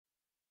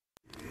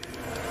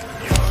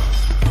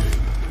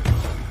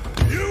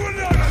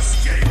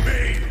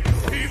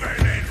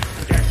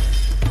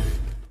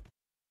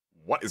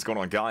What is going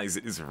on, guys?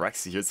 It is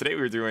Rexsi here. Today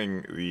we're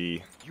doing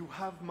the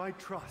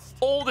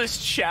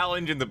oldest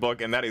challenge in the book,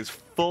 and that is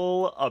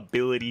full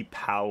ability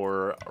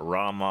power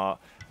RAMA.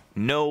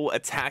 No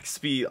attack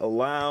speed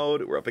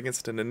allowed. We're up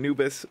against an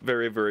Anubis.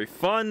 Very, very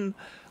fun.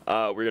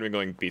 We're going to be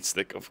going beat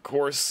stick, of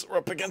course. We're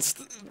up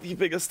against the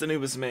biggest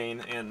Anubis main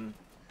in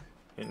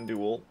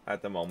Duel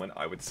at the moment,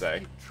 I would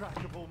say.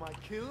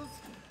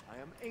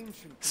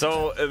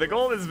 So the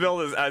goal of this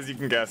build is, as you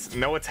can guess,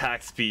 no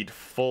attack speed,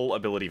 full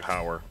ability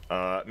power,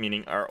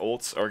 meaning our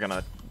ults are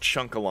gonna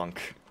chunk a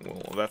lunk.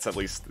 Well, that's at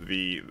least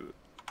the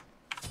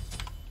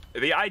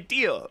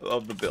idea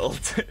of the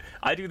build.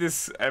 I do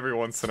this every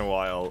once in a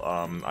while.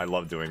 I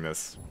love doing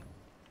this.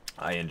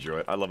 I enjoy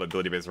it. I love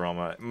ability-based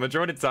RAMA.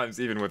 Majority of times,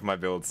 even with my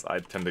builds, I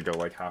tend to go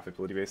like half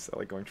ability-based. I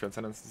like going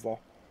Transcendence as well.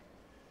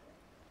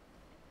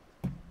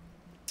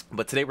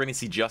 But today we're gonna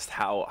see just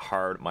how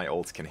hard my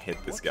ults can hit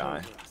this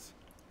guy.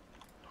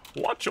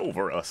 Watch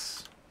over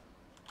us.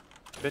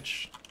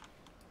 Bitch.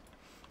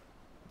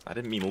 I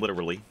didn't mean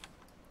literally.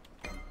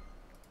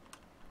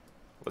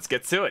 Let's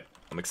get to it.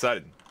 I'm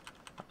excited.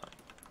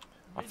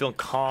 I'm feeling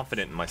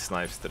confident in my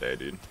snipes today,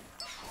 dude.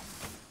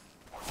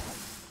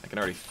 I can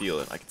already feel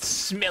it. I can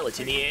smell it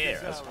in the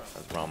air, as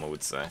RAMA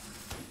would say.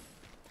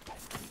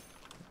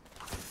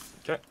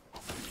 Okay.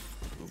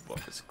 Blue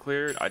buff is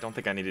cleared. I don't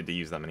think I needed to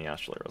use that many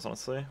astral arrows,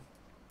 honestly.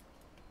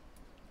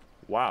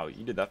 Wow,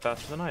 you did that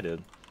faster than I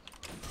did.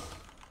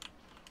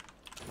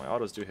 My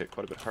autos do hit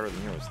quite a bit harder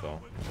than yours, though.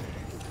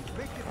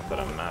 Not that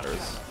it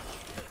matters.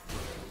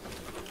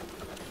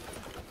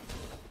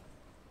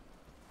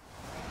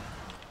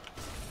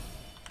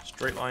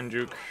 Straight line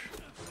juke.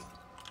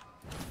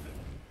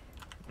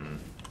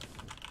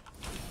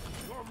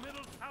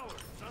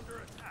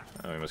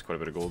 Oh, he missed quite a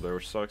bit of gold there,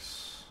 which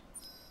sucks.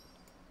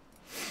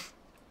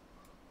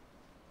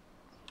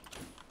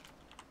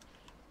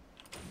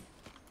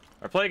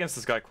 I play against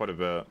this guy quite a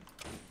bit.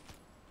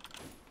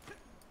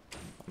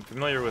 I'm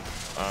familiar with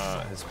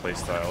his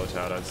playstyle,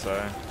 I'd say.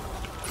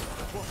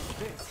 What's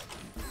this?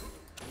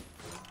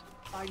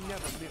 I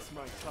never miss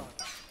my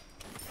target.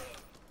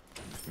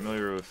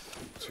 Familiar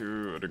with,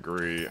 to a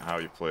degree, how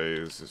he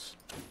plays,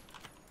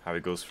 how he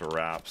goes for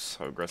wraps,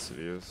 how aggressive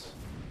he is.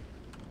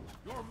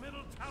 Your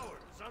middle tower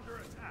is under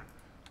attack.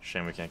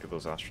 Shame we can't get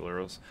those astral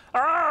arrows.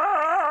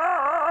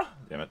 Ah!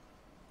 Damn it.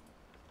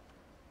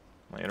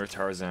 My inner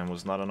Tarzan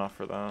was not enough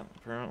for that,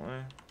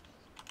 apparently.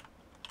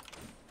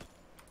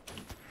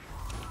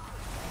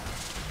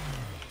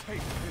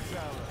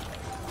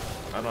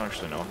 I don't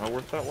actually know how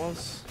worth that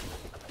was.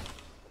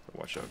 But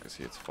watch out, because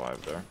he hits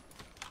 5 there.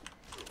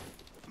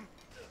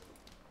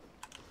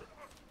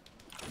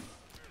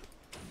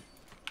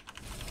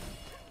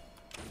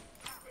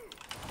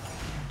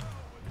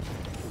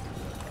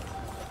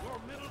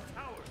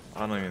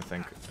 I don't even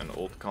think an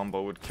ult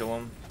combo would kill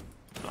him.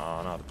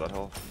 No, not at that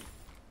health.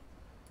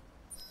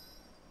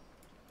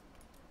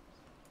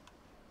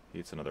 He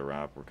hits another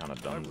wrap, we're kind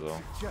of done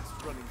though. Just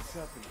running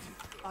serpentine.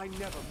 I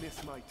never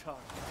miss my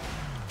target.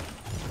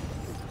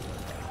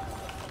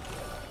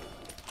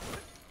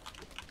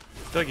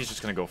 I feel like he's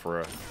just gonna go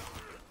for a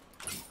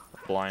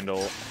blind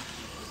ult.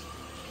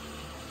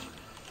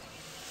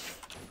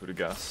 Who'd have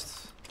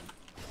guessed?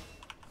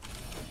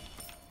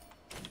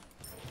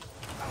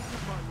 Out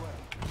of my way.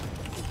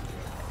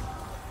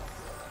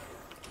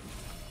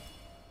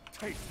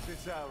 Take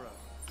this arrow.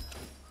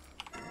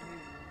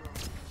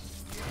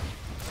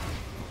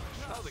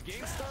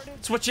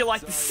 It's what you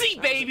like to see,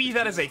 baby!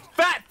 That is a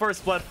fat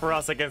first blood for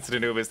us against an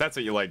Anubis. That's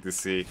what you like to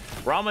see.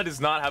 RAMA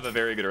does not have a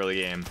very good early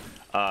game.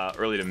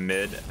 Early to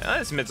mid.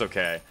 This mid's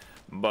okay.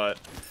 But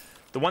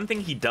the one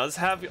thing he does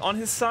have on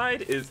his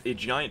side is a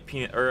giant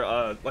peanut,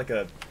 or like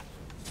a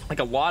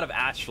lot of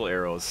astral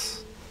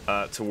arrows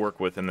to work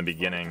with in the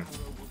beginning.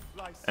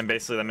 And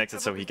basically that makes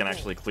it so he can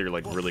actually clear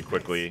like really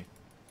quickly.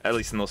 At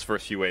least in those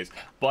first few waves.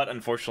 But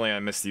unfortunately I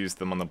misused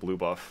them on the blue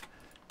buff.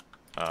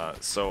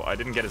 So I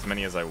didn't get as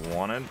many as I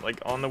wanted,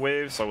 like, on the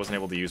wave, so I wasn't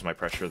able to use my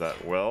pressure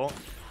that well.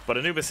 But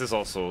Anubis is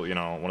also, you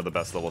know, one of the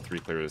best level 3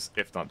 clearers,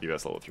 if not the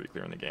best level 3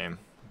 clearer in the game.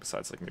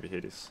 Besides, like, maybe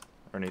Hades.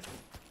 Or Neith.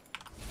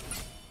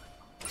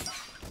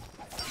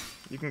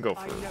 You can go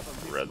for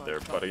red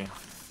there, buddy.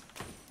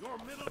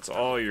 That's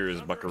all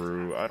yours,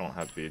 buckaroo. I don't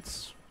have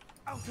beats.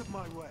 Out of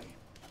my way.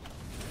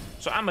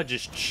 So I'ma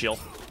just chill.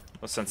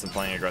 No sense in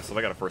playing aggressive.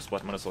 I got a first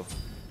split, might as well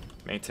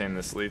maintain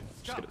this lead.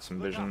 Just get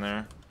some vision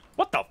there.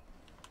 What the?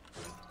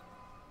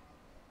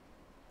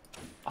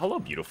 Hello,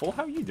 beautiful.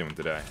 How are you doing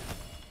today?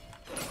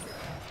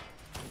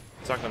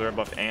 Talking to the red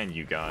buff and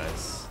you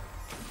guys.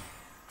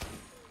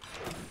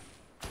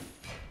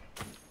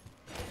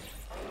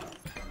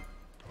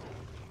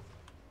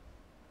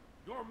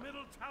 Your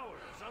middle tower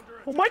is under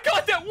attack. Oh my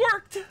god, that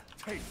worked!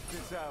 Take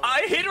this arrow.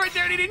 I hit right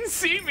there and he didn't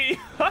see me!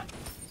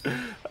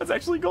 That's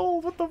actually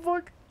gold, what the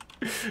fuck?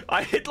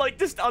 I hit like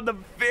just on the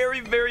very,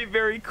 very,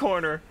 very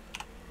corner.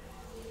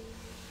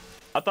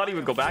 I thought he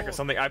would go back or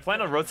something. I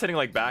planned on rotating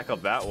like back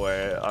up that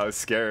way. I was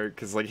scared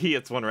because like he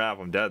hits one wrap,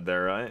 I'm dead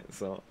there, right?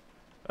 So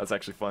that's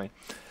actually funny.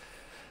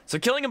 So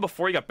killing him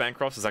before he got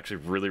Bancrofts is actually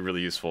really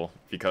useful,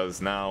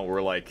 because now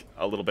we're like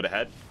a little bit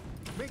ahead.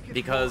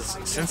 Because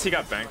since he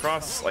got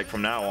Bancrofts, like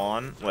from now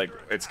on, like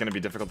it's gonna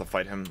be difficult to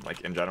fight him, like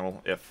in general,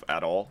 if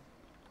at all.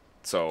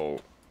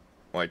 So,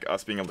 like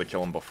us being able to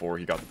kill him before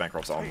he got the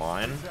Bancrofts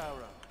online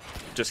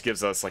just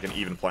gives us like an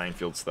even playing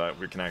field, so that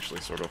we can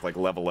actually sort of like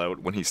level out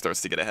when he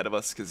starts to get ahead of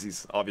us, because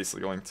he's obviously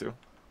going to.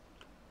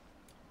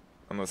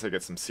 Unless I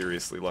get some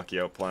seriously lucky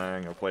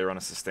outplaying, I'll play around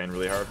a sustain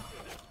really hard.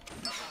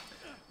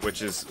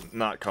 Which is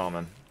not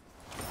common.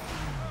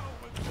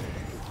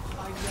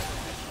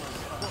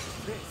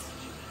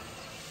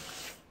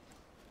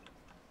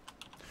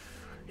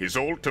 His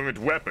ultimate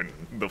weapon,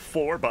 the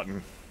 4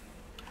 button.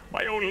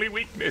 My only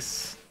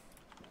weakness.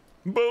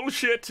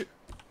 Bullshit.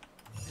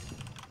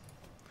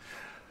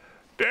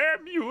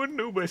 Damn you,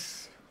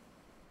 Anubis.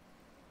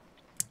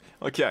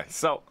 Okay,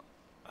 so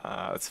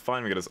it's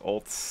fine. We get his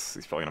ults.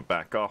 He's probably gonna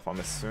back off, I'm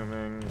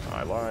assuming.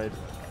 I lied.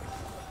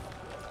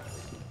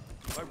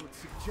 I would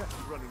suggest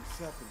running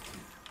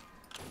serpentine.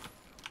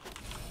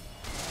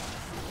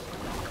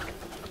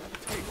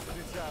 Take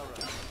this arrow.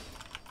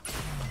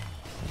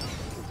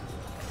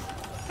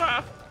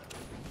 Ah.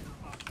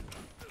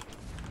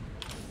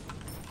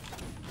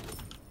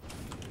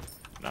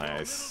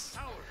 Nice.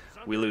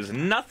 We lose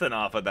nothing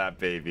off of that,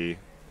 baby.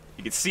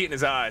 You can see it in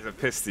his eyes how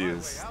pissed he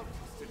is.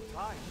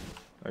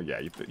 Oh yeah,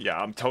 yeah,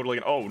 I'm totally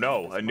gonna— oh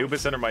no,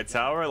 Anubis under my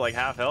tower, like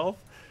half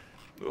health?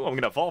 Ooh, I'm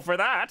gonna fall for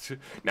that.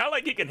 Not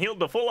like he can heal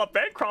the full up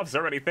Bancrofts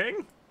or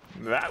anything.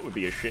 That would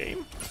be a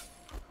shame.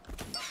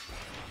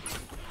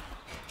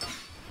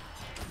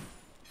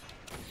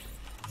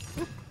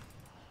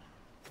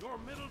 Your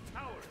middle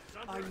tower is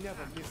under I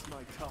never miss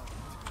my target.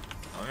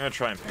 I'm gonna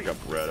try and pick up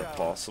red if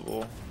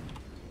possible.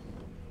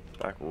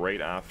 Back right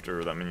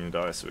after that minion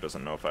dies, so he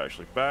doesn't know if I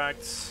actually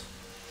backed.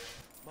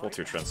 Full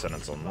 2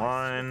 Transcendence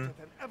online.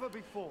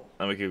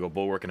 Then we could go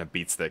Bulwark and a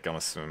Beat Stick, I'm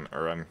assuming,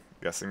 or I'm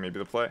guessing maybe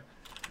the play.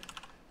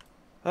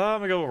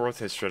 I'm gonna go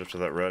rotate straight up to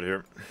that red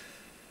here.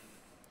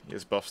 He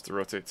has buffs to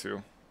rotate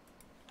too,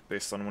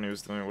 based on when he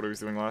was doing what he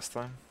was doing last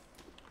time.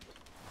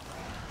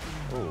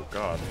 Oh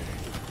god.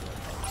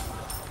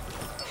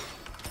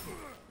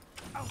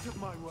 Out of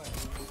my way.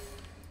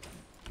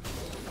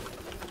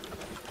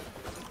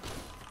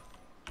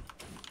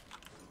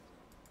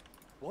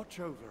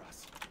 Watch over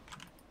us.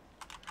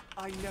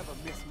 I never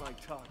miss my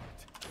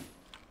target.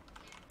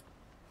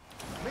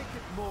 Make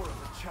it more of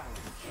a challenge.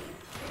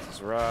 This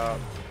is Rob.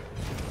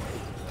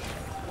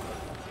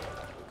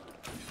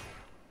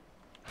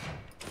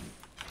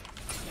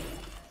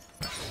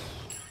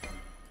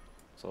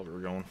 That's all we were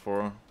going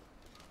for.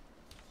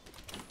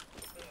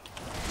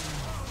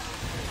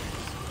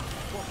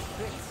 What's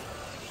this?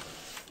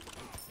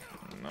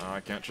 No,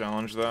 I can't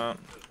challenge that.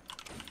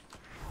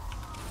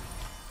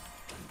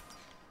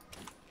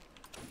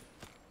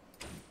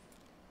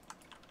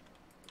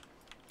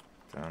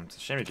 Damn, it's a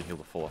shame you can heal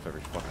the full off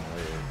every fucking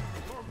wave.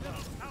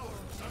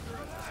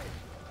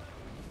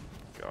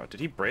 God, did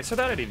he brace for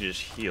that or did he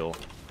just heal?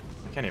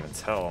 I can't even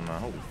tell, man.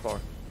 Holy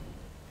fuck.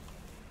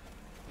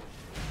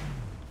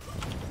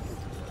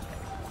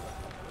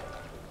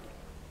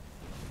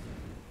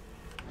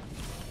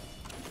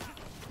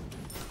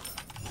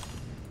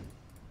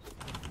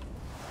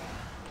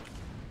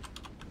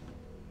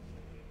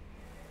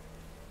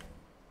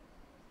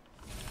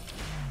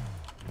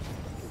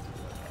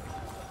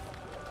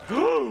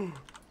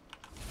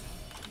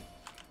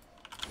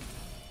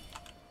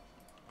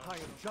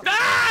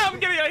 Ah! I'm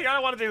getting out of here. I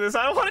don't want to do this.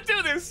 I don't want to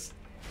do this.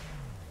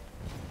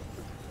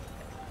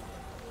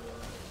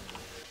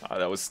 Oh,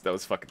 that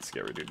was fucking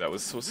scary, dude. That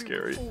was so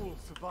scary. All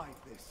survive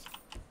this.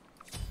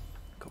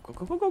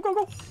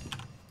 Go.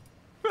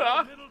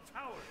 Ah!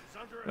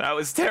 That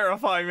was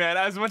terrifying, man.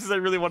 As much as I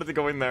really wanted to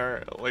go in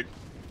there, like,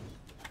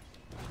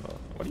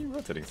 what are you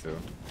rotating to?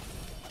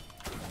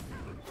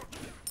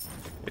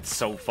 It's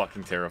so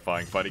fucking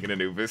terrifying fighting an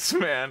Anubis,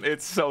 man.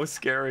 It's so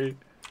scary.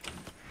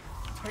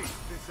 Take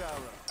this arrow.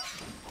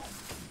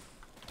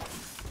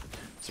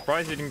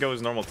 Surprised he didn't go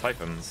his normal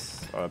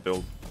Typhons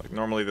build. Like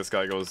normally this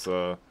guy goes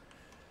well,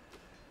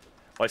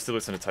 I still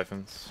listen to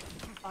Typhons.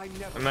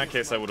 In that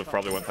case I would have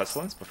probably went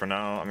Pestilence, but for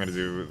now I'm gonna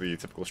do the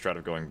typical strat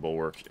of going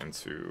Bulwark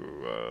into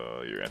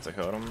your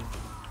anti-Totem.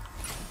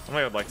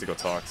 Normally I'd like to go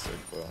Toxic,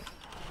 but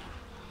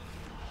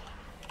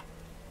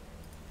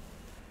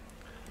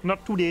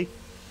not today.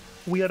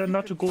 We are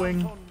not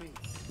going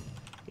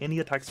any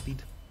attack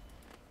speed.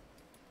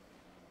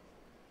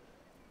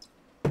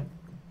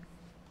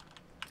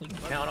 you can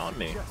count on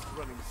me.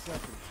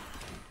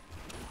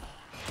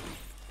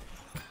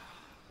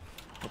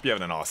 Hope you're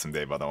having an awesome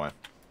day, by the way.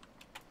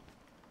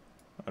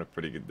 I had a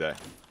pretty good day.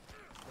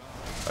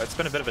 It's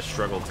been a bit of a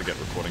struggle to get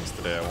recordings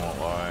today, I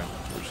won't lie.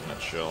 We're just gonna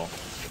chill.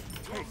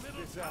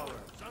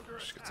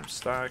 Just get some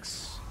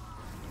stacks.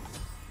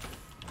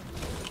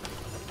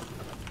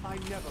 I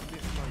never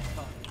miss my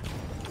target.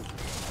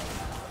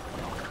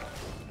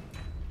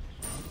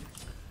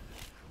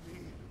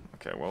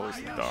 Okay, well, at least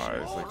he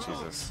dies. Like,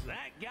 Jesus.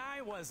 That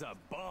guy was a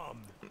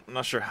bum. I'm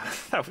not sure how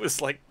that was,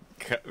 like,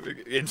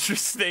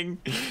 interesting.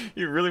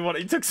 You really want?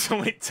 He took so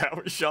many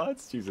tower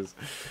shots. Jesus.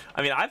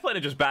 I mean, I planned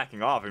on just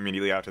backing off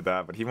immediately after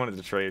that, but he wanted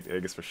to trade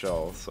Aegis for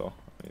Shell, so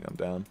I mean, I'm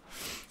down.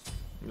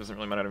 It doesn't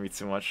really matter to me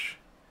too much.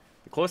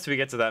 The closer we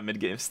get to that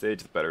mid-game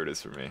stage, the better it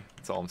is for me.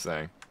 That's all I'm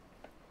saying.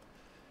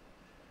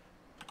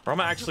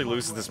 Rama actually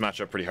loses this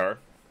matchup pretty hard.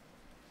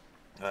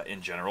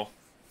 In general.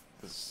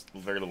 There's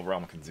very little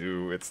Rama can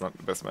do. It's not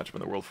the best matchup in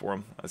the world for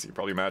him, as you can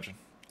probably imagine.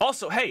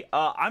 Also, hey,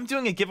 I'm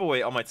doing a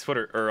giveaway on my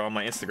Twitter, or on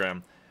my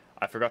Instagram.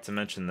 I forgot to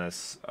mention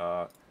this.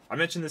 I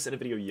mentioned this in a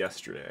video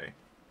yesterday.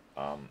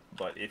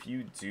 But if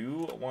you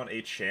do want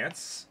a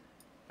chance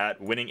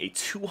at winning a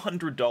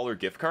 $200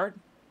 gift card,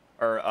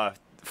 or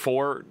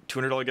 4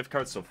 $200 gift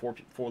cards, so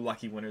four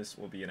lucky winners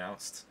will be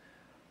announced.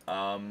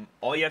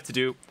 All you have to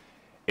do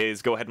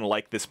is go ahead and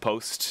like this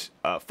post.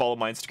 Follow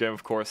my Instagram,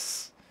 of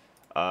course.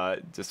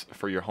 Just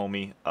for your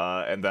homie,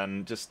 and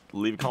then just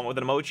leave a comment with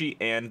an emoji,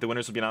 and the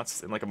winners will be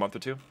announced in like a month or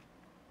two,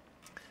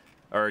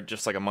 or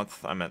just like a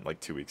month. I meant like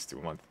 2 weeks to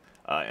a month,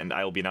 and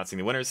I will be announcing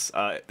the winners.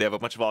 They have a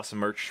bunch of awesome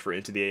merch for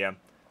Into the AM,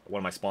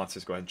 one of my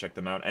sponsors. Go ahead and check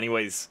them out.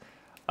 Anyways,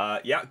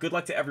 yeah, good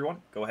luck to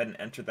everyone. Go ahead and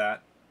enter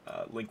that.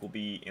 Link will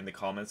be in the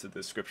comments or the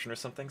description or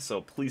something, so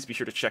please be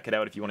sure to check it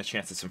out if you want a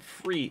chance at some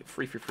free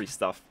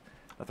stuff.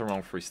 Nothing wrong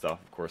with free stuff,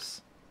 of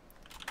course.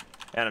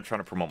 And I'm trying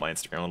to promote my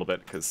Instagram a little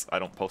bit because I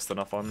don't post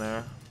enough on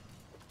there.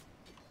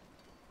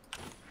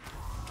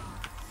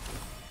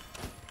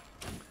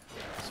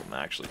 So I'm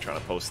actually trying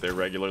to post there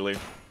regularly.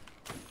 So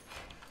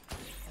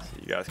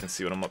you guys can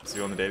see what I'm up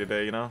to on the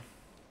day-to-day, you know?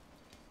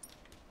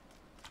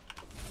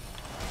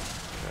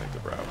 Okay,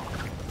 good route.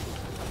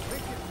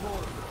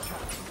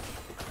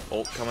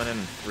 Ult coming in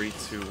 3,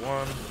 2,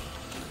 1.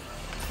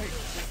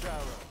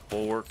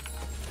 Bulwark.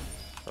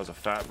 That was a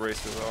fat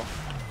bracer though.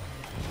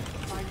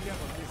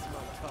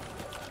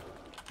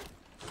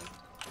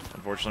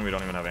 Unfortunately, we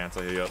don't even have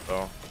anti-heal yet,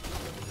 though.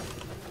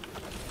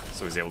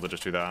 So he's able to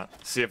just do that.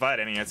 See, if I had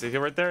any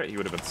anti-heal right there, he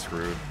would have been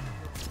screwed.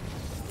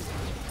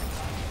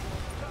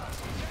 I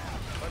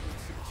would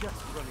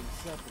suggest running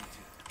 70.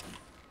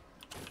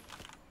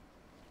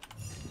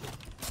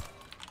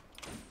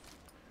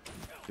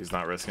 He's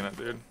not risking it,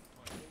 dude.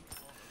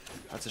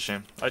 That's a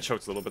shame. I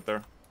choked a little bit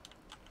there.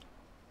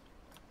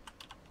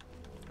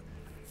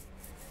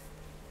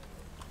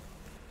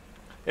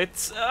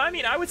 It's, I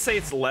mean, I would say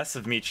it's less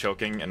of me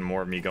choking and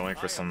more of me going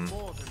for some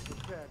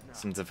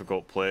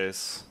difficult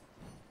plays.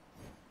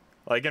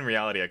 Like, in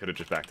reality, I could have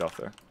just backed off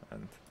there,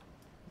 and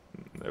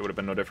it would have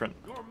been no different.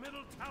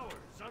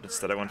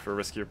 Instead, I went for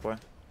a riskier play.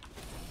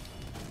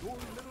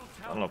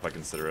 I don't know if I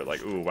consider it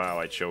like, ooh, wow,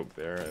 I choked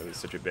there. It was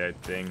such a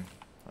bad thing.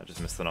 I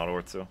just missed an auto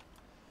or two.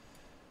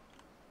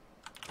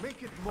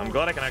 I'm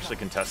glad I can actually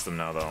contest him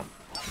now, though.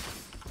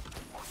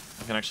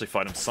 I can actually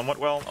fight him somewhat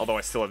well, although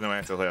I still have no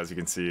anti-heal, as you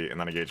can see in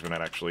that engagement.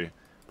 That actually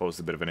posed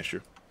a bit of an issue.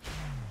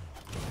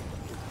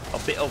 A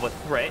bit of a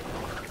threat.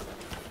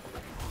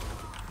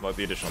 But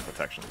the additional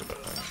protection's a bit,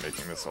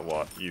 making this a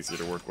lot easier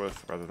to work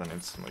with, rather than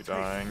instantly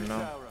dying, you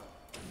know?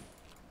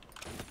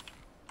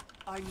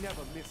 I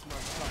never miss my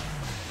shot.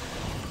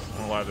 I'm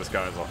gonna lie, this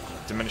guy is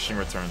diminishing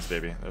returns,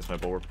 baby. There's my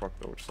bulwark proc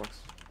though, which sucks.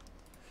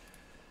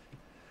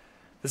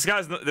 This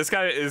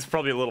guy is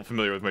probably a little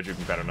familiar with my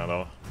juking pattern now,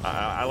 though.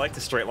 I like to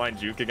straight line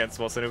juke against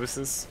most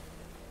Anubises.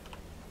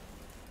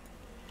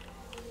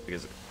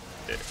 Because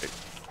it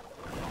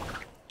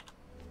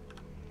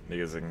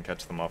can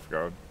catch them off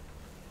guard.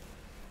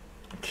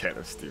 Okay,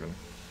 there's Steven.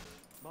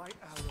 My arrow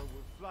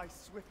will fly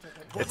swifter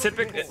than It's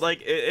typically,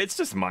 like, it's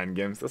just mind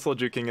games. That's all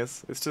juking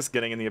is. It's just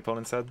getting in the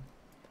opponent's head.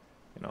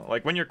 You know,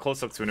 like when you're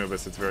close up to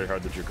Anubis, it's very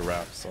hard to juke a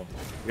wrap, so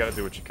you gotta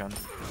do what you can.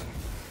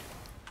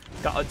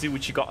 Gotta do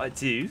what you gotta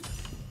do.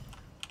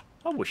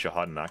 I wish I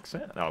had an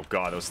accent. Oh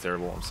god, that was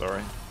terrible. I'm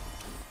sorry.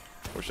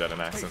 Wish I had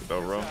an accent though,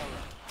 bro.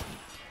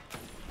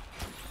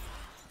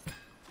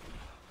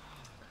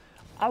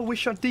 I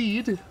wish I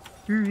did.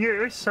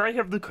 Yes, I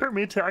have the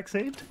Kermit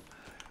accent.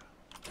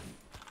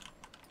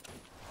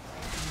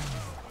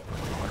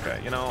 Okay,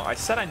 you know, I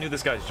said I knew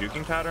this guy's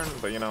juking pattern,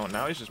 but you know,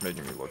 now he's just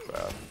making me look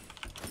bad.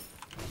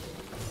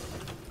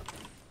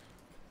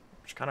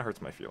 Which kind of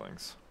hurts my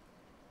feelings.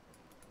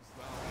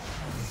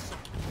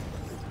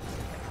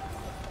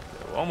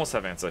 We'll almost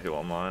have anti-heal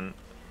online.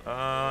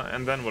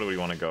 And then what do we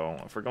want to go?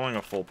 If we're going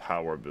a full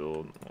power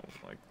build,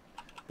 like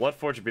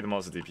Bloodforge would be the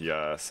most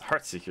DPS.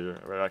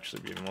 Heartseeker would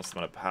actually be the most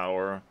amount of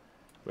power.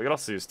 We could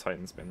also use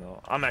Titan's Bane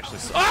though. I'm actually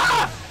so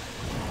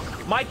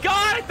My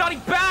god, I thought he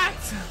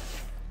backed!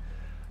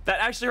 That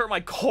actually hurt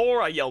my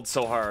core, I yelled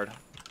so hard.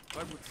 I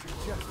would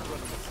suggest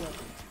running 70.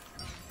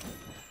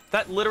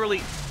 That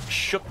literally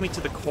shook me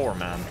to the core,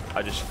 man.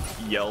 I just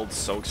yelled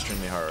so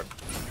extremely hard.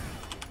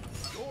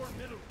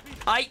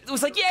 I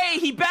was like, yay,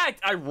 he backed!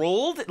 I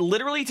rolled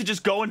literally to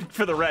just go in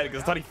for the red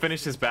because I thought he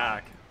finished his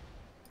back.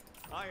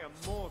 I am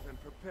more than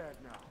prepared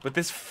now. But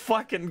this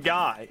fucking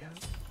guy.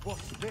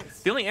 What's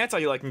this? The only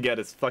anti-heal I can get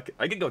is fucking.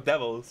 I could go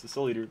Devils, the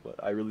Soul Eater,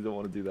 but I really don't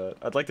want to do that.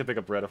 I'd like to pick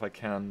up red if I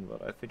can,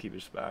 but I think he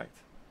just backed.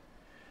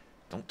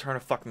 Don't turn a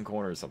fucking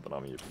corner or something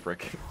on me, you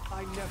prick.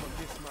 I never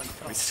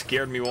miss my He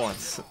scared me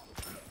once.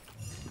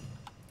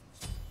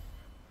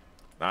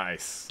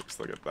 Nice. Just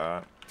look at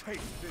that. Taste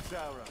this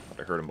arrow.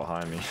 I heard him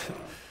behind me.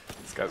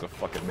 This guy's a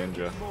fucking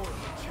ninja. More of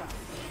a chap.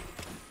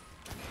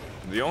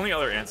 The only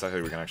other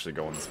anti-hood we can actually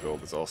go in this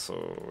build is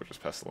also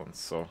just Pestilence,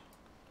 so...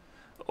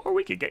 Or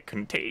we could get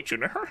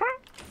Contagion.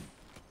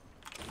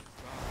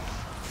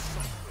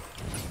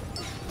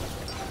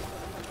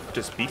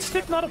 Does Beat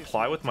Stick not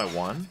apply with my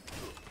one?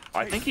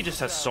 I think he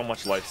just has so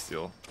much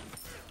lifesteal.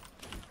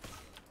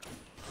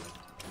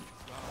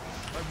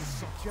 I would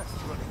suggest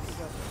running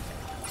 7.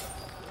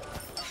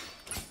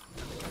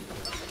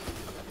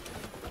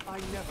 I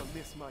never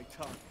miss my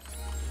target.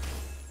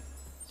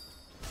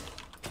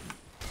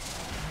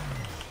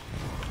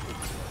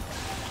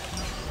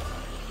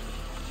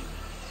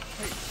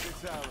 Take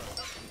this arrow.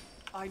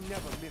 I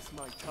never miss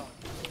my target.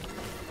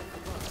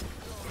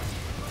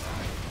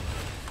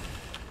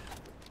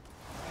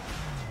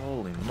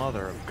 Holy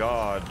mother of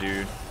God,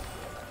 dude.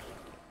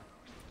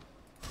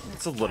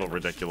 It's a little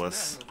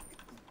ridiculous.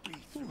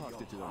 Who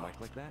hooked it to a mic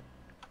like that?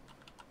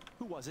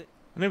 Who was it?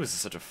 Anubis is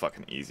such a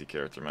fucking easy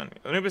character, man.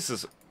 Anubis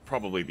is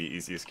probably the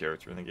easiest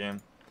character in the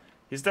game.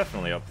 He's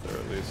definitely up there,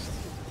 at least.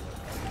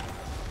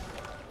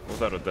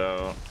 Without a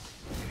doubt.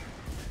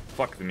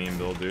 Fuck the meme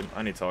build, dude.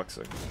 I need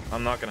Toxic.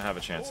 I'm not gonna have a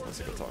chance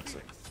unless I get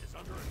Toxic.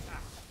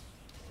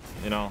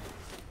 You know?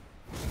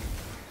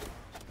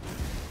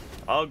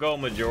 I'll go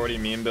majority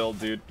meme build,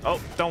 dude.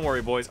 Oh, don't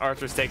worry, boys.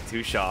 Archers take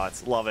 2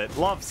 shots. Love it.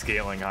 Love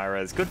scaling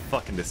high-res. Good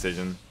fucking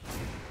decision.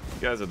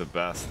 You guys are the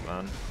best,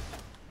 man.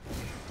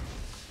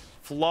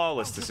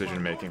 Flawless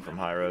decision-making from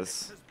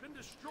high-res.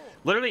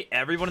 Literally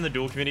everyone in the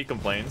Duel community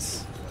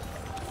complains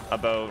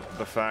about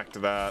the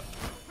fact that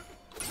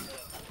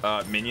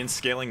minion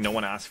scaling, no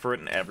one asked for it,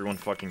 and everyone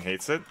fucking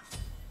hates it.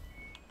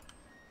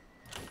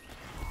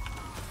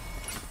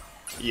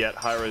 Yet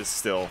high-res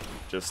still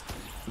just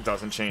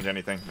doesn't change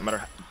anything. No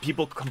matter,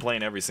 people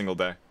complain every single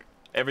day.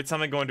 Every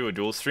time I go into a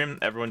Duel stream,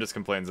 everyone just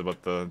complains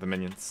about the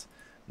minions.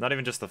 Not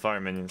even just the fire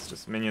minions,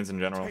 just minions in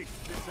general.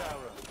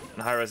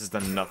 And high-res has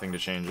done nothing to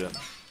change it.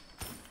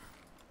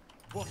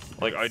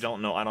 Like, I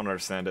don't know, I don't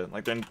understand it.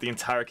 Like, the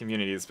entire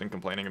community has been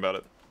complaining about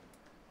it.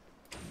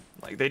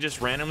 Like, they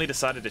just randomly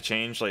decided to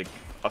change, like,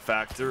 a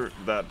factor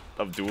that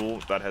of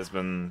Duel that has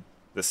been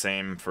the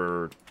same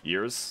for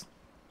years.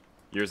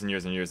 Years and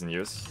years and years and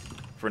years.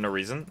 For no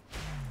reason.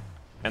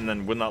 And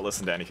then would not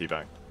listen to any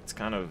feedback. It's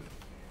kind of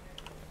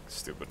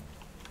stupid.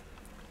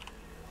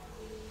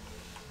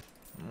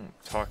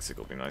 Toxic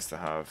will be nice to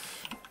have.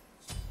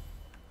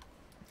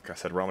 Like I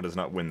said, RAMA does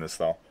not win this,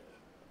 though.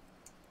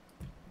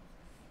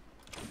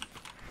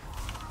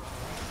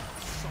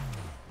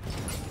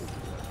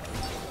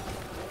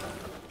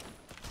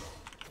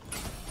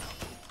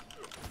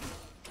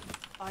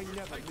 I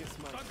never miss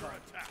my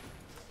target.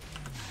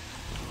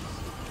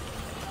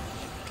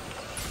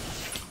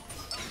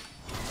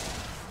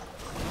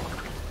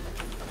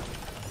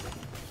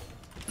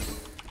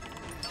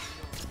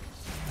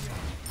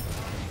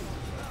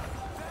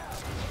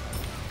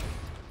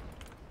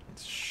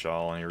 It's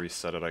Shawl and you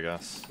reset it, I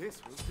guess.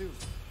 This will do.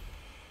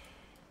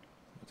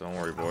 But don't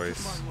worry,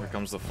 boys. Here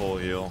comes the full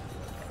heal.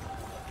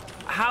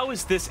 How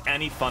is this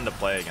any fun to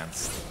play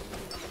against?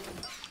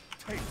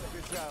 Take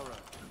this arrow.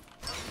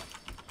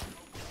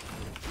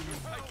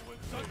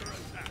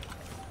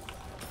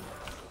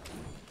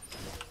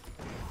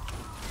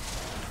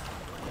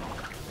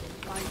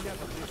 I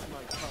never miss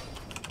my target.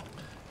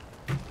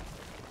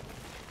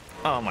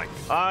 Oh my,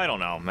 I don't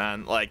know,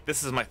 man. Like,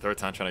 this is my 3rd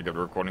time trying to go to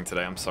recording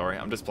today. I'm sorry.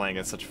 I'm just playing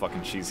against such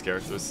fucking cheese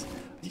characters.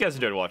 If you guys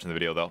enjoyed watching the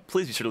video, though,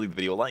 please be sure to leave the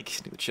video a like.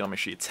 New to the channel, make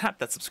sure you tap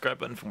that subscribe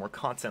button for more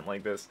content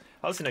like this.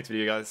 I'll see you next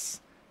video,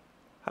 guys.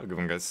 Have a good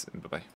one, guys. Bye-bye.